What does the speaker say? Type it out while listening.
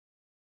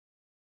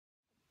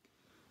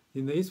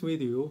In this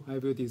video, I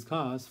will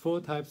discuss 4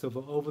 types of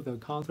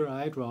over-the-counter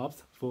eye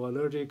drops for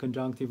allergic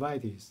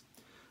conjunctivitis.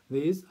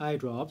 These eye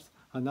drops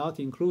are not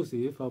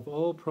inclusive of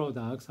all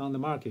products on the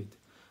market,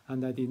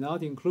 and I did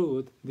not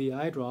include the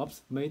eye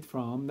drops made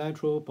from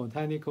natural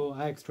botanical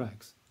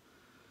extracts.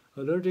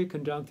 Allergic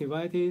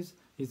conjunctivitis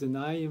is an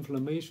eye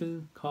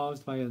inflammation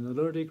caused by an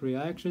allergic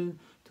reaction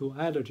to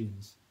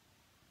allergens.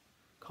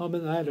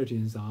 Common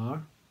allergens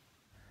are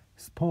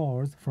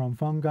spores from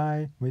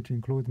fungi, which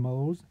include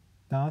molds,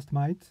 dust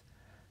mites,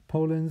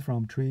 pollens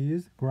from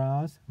trees,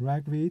 grass,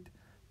 ragweed,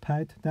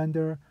 pet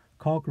dander,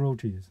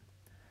 cockroaches.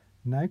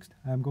 Next,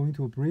 I am going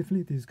to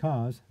briefly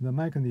discuss the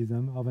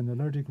mechanism of an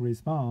allergic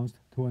response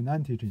to an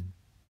antigen.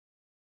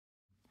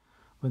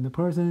 When the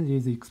person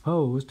is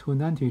exposed to an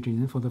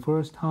antigen for the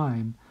first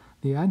time,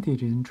 the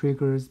antigen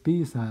triggers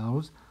B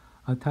cells,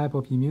 a type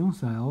of immune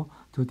cell,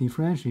 to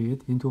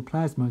differentiate into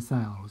plasma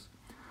cells.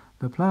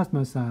 The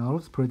plasma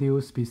cells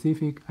produce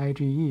specific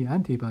IgE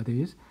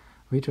antibodies,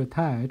 which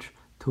attach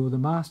to the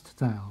mast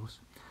cells.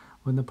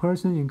 When the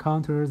person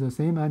encounters the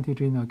same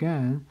antigen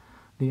again,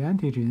 the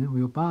antigen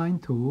will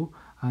bind to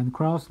and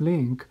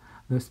cross-link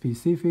the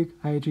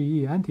specific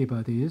IgE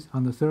antibodies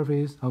on the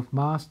surface of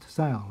mast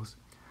cells.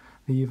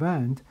 The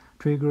event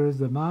triggers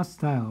the mast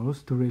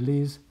cells to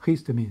release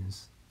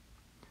histamines.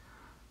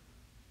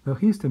 The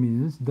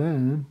histamines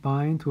then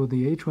bind to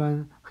the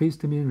H1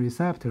 histamine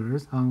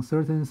receptors on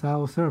certain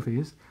cell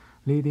surface,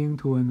 leading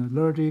to an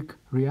allergic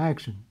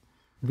reaction.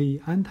 The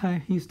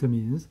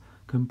antihistamines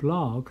can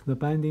block the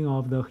binding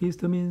of the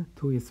histamine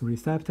to its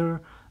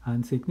receptor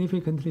and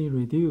significantly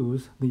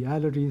reduce the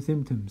allergy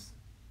symptoms.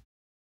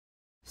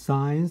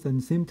 Signs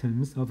and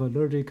symptoms of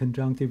allergic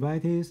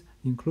conjunctivitis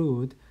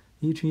include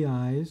itchy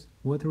eyes,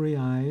 watery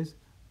eyes,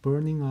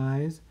 burning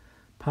eyes,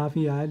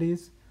 puffy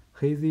eyelids,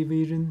 hazy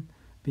vision,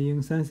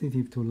 being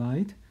sensitive to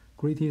light,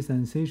 gritty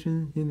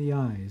sensation in the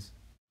eyes.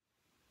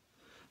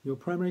 Your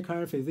primary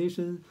care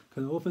physician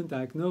can often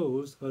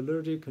diagnose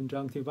allergic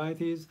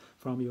conjunctivitis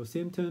from your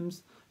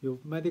symptoms, your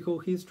medical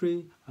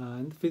history,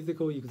 and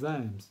physical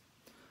exams.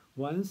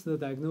 Once the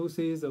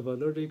diagnosis of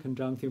allergic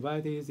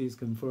conjunctivitis is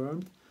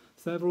confirmed,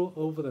 several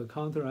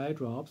over-the-counter eye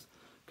drops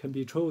can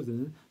be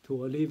chosen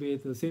to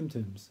alleviate the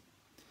symptoms.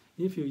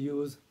 If you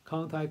use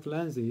contact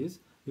lenses,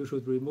 you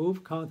should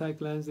remove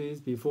contact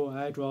lenses before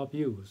eye drop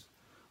use.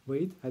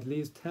 Wait at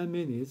least 10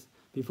 minutes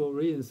before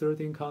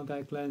reinserting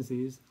contact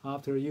lenses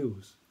after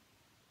use.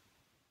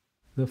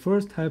 The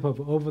first type of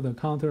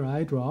over-the-counter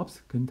eye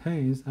drops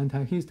contains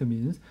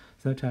antihistamines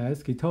such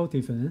as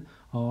Ketotifen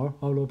or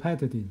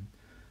olopatadine.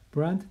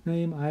 Brand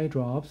name eye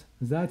drops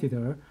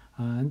Zaditor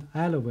and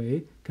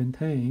Alaway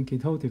contain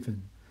Ketotifen.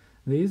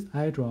 These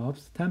eye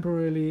drops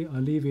temporarily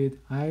alleviate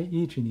eye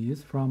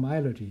itchiness from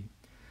allergy.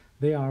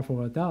 They are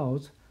for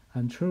adults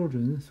and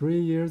children 3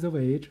 years of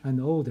age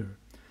and older.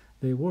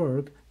 They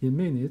work in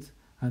minutes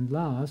and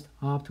last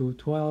up to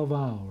 12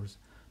 hours.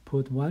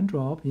 Put 1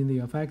 drop in the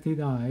affected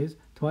eyes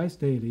twice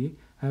daily,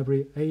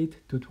 every 8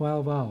 to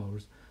 12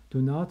 hours.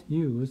 Do not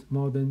use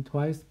more than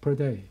twice per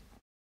day.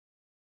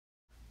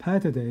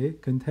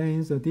 Pataday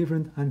contains a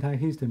different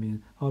antihistamine,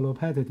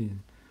 olopatadine.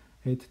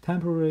 It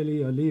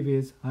temporarily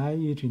alleviates eye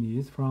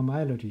itchiness from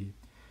allergy.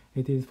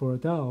 It is for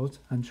adults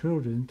and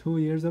children 2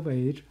 years of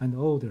age and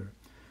older.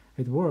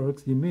 It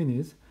works in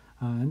minutes,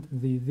 and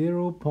the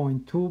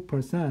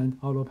 0.2%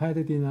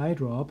 olopatadine eye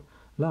drop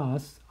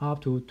lasts up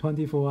to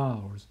 24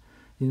 hours.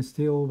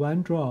 Instill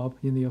 1 drop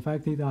in the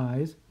affected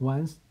eyes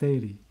once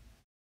daily.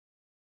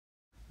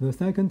 The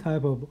second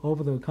type of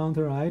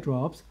over-the-counter eye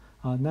drops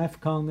are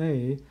Naphcon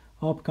A,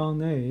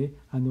 Opcon-A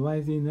and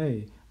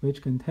Visine-A,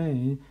 which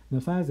contain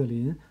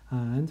Naphazoline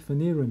and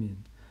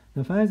pheniramine.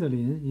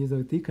 Naphazoline is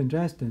a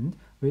decongestant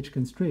which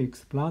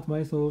constricts blood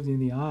vessels in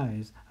the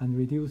eyes and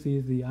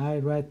reduces the eye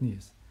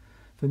redness.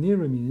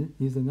 Pheniramine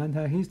is an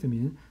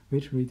antihistamine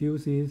which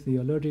reduces the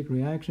allergic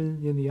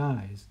reaction in the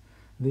eyes.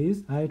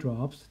 These eye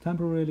drops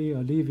temporarily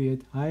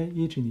alleviate eye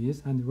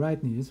itchiness and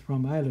redness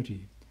from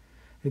allergy.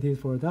 It is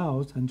for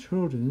adults and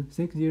children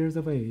 6 years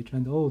of age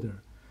and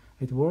older.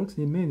 It works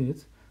in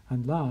minutes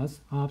and lasts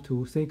up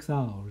to 6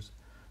 hours.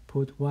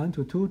 Put 1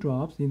 to 2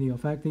 drops in the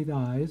affected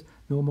eyes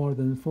no more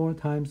than 4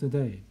 times a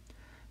day.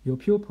 Your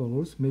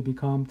pupils may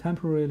become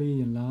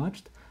temporarily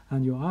enlarged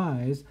and your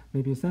eyes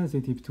may be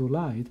sensitive to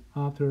light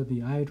after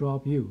the eye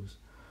drop use.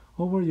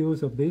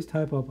 Overuse of this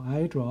type of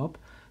eye drop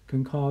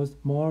can cause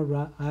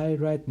more eye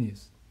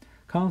redness.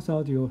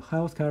 Consult your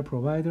healthcare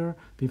provider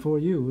before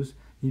use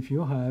if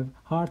you have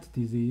heart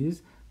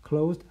disease,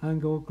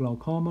 closed-angle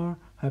glaucoma,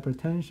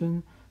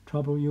 hypertension,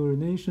 trouble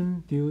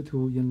urination due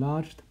to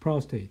enlarged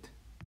prostate.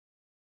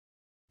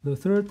 The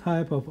third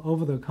type of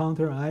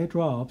over-the-counter eye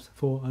drops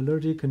for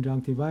allergic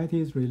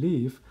conjunctivitis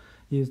relief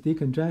is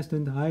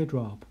decongestant eye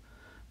drop.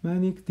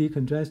 Many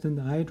decongestant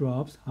eye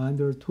drops are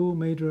under 2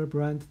 major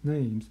brand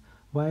names,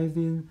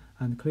 Visine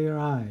and Clear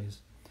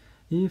Eyes.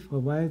 If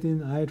a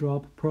Visine eye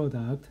drop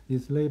product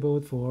is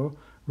labeled for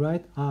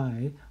red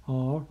eye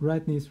or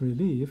redness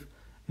relief,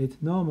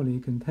 it normally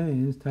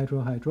contains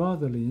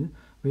tetrahydrozoline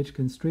which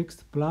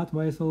constricts blood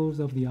vessels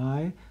of the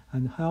eye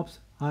and helps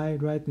eye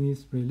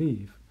redness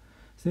relief.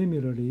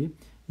 Similarly,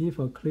 if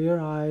a Clear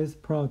Eyes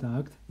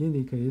product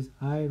indicates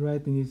eye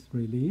redness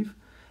relief,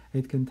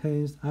 it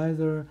contains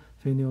either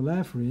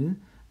phenylephrine,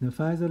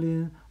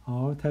 Naphazoline,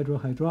 or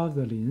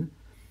tetrahydrozoline.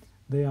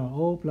 They are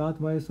all blood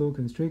vessel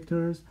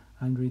constrictors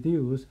and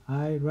reduce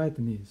eye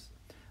redness.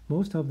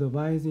 Most of the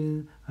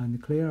Visine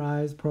and Clear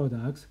Eyes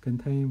products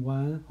contain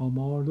one or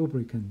more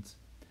lubricants.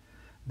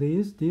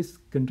 These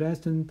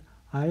decongestant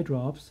eye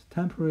drops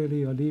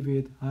temporarily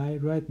alleviate eye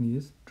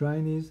redness,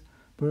 dryness,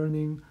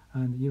 burning,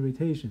 and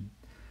irritation.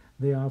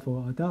 They are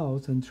for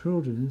adults and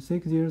children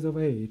 6 years of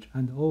age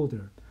and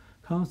older.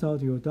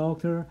 Consult your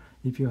doctor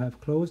if you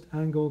have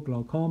closed-angle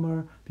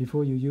glaucoma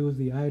before you use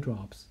the eye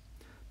drops.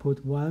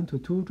 Put 1 to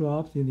 2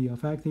 drops in the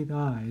affected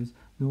eyes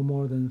no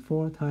more than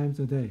 4 times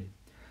a day.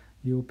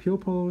 Your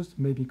pupils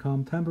may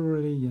become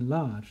temporarily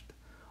enlarged.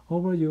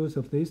 Overuse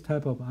of this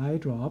type of eye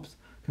drops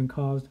can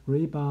cause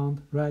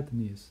rebound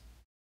redness.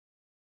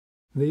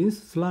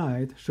 This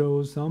slide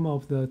shows some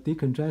of the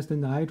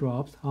decongestant eye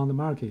drops on the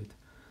market.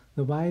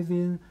 The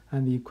Visine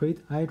and the Quit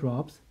eye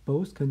drops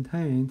both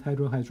contain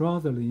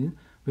tetrahydrozoline,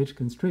 which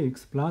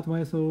constricts blood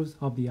vessels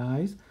of the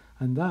eyes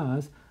and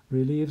thus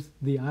relieves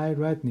the eye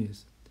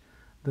redness.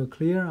 The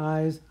Clear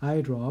Eyes eye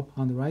drop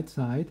on the right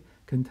side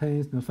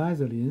contains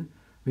Naphazoline,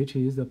 which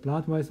is a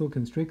blood vessel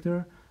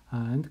constrictor,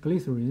 and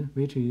glycerin,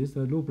 which is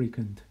a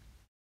lubricant.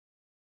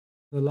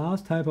 The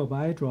last type of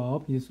eye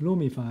drop is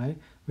Lumify,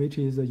 which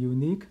is a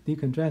unique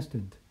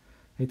decongestant.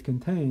 It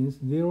contains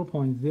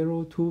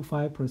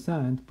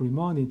 0.025%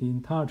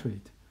 brimonidine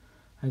tartrate.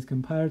 As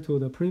compared to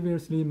the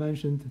previously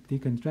mentioned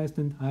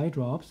decongestant eye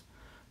drops,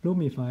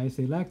 Lumify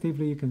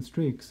selectively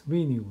constricts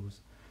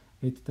venules.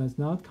 It does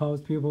not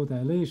cause pupil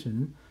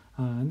dilation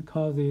and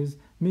causes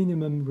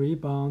minimum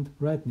rebound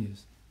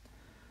redness.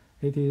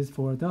 It is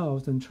for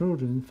adults and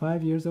children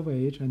 5 years of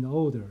age and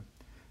older.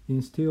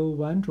 Instill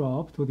 1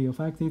 drop to the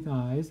affected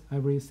eyes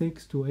every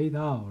 6 to 8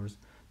 hours.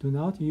 Do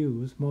not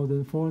use more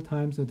than 4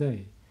 times a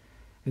day.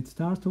 It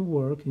starts to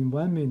work in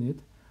 1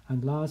 minute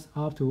and lasts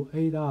up to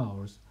 8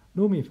 hours.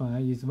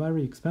 Lumify is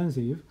very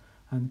expensive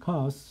and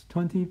costs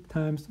 20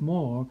 times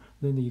more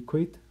than the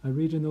Quit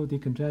original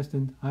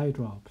decongestant eye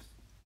drops.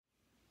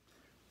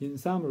 In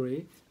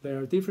summary, there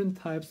are different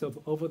types of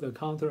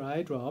over-the-counter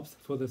eye drops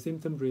for the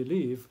symptom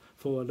relief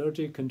for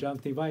allergic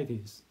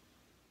conjunctivitis.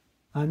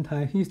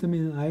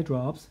 Antihistamine eye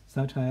drops,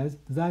 such as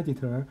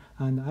Zaditor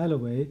and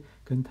Alaway,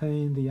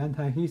 contain the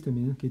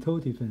antihistamine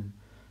Ketotifen.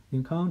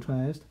 In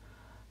contrast,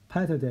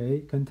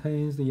 Pataday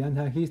contains the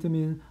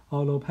antihistamine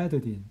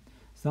olopatadine.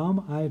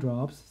 Some eye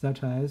drops,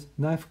 such as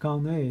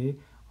Naphcon-A,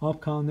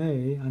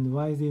 Opcon-A and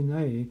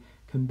Visine-A,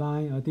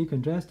 combine a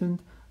decongestant,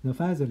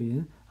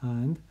 Naphazoline,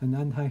 and an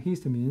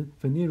antihistamine,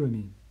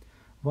 pheniramine.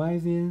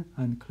 Visine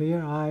and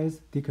Clear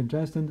Eyes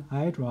decongestant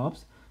eye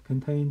drops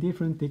contain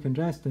different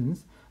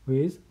decongestants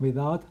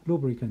without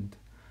lubricant.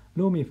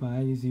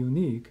 Lumify is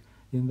unique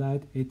in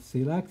that it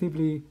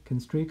selectively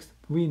constricts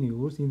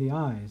venules in the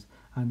eyes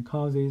and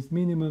causes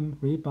minimum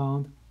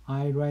rebound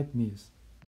eye redness.